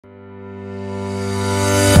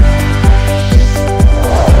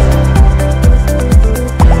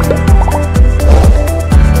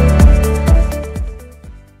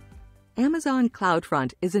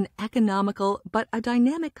CloudFront is an economical but a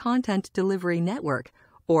dynamic content delivery network,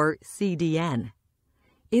 or CDN.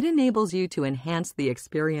 It enables you to enhance the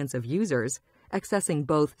experience of users, accessing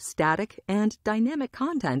both static and dynamic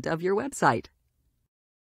content of your website.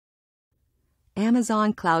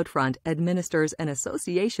 Amazon CloudFront administers an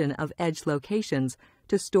association of edge locations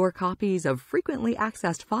to store copies of frequently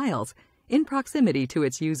accessed files in proximity to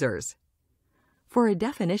its users. For a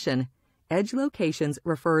definition, edge locations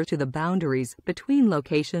refer to the boundaries between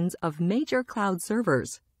locations of major cloud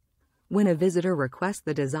servers. When a visitor requests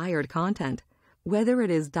the desired content, whether it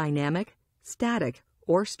is dynamic, static,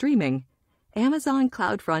 or streaming, Amazon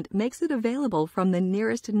CloudFront makes it available from the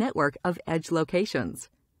nearest network of edge locations.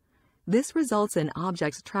 This results in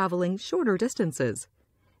objects traveling shorter distances,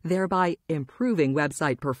 thereby improving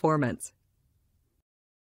website performance.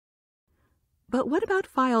 But what about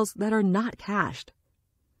files that are not cached?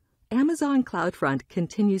 Amazon CloudFront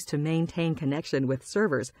continues to maintain connection with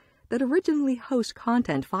servers that originally host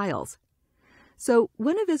content files. So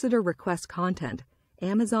when a visitor requests content,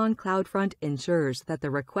 Amazon CloudFront ensures that the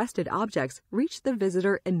requested objects reach the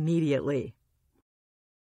visitor immediately.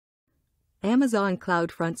 Amazon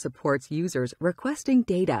CloudFront supports users requesting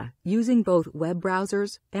data using both web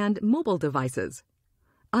browsers and mobile devices.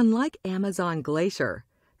 Unlike Amazon Glacier,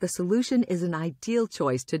 the solution is an ideal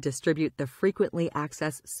choice to distribute the frequently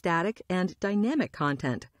accessed static and dynamic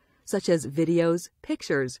content, such as videos,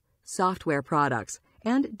 pictures, software products,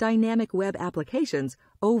 and dynamic web applications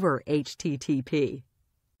over HTTP.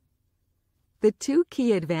 The two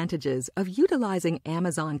key advantages of utilizing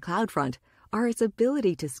Amazon CloudFront are its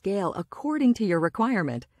ability to scale according to your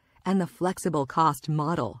requirement and the flexible cost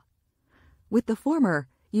model. With the former,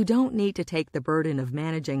 you don't need to take the burden of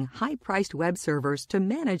managing high-priced web servers to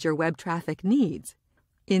manage your web traffic needs.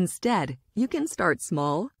 Instead, you can start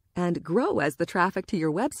small and grow as the traffic to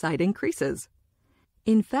your website increases.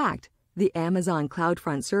 In fact, the Amazon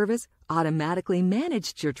CloudFront service automatically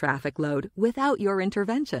managed your traffic load without your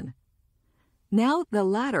intervention. Now, the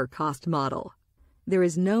latter cost model. There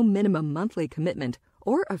is no minimum monthly commitment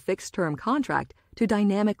or a fixed-term contract to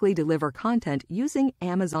dynamically deliver content using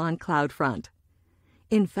Amazon CloudFront.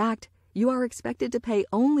 In fact, you are expected to pay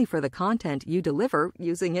only for the content you deliver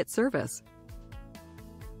using its service.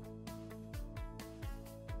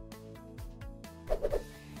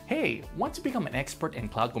 Hey, want to become an expert in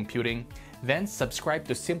cloud computing? Then subscribe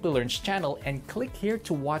to Simplilearn's channel and click here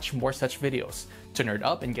to watch more such videos. To nerd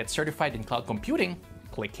up and get certified in cloud computing,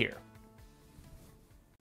 click here.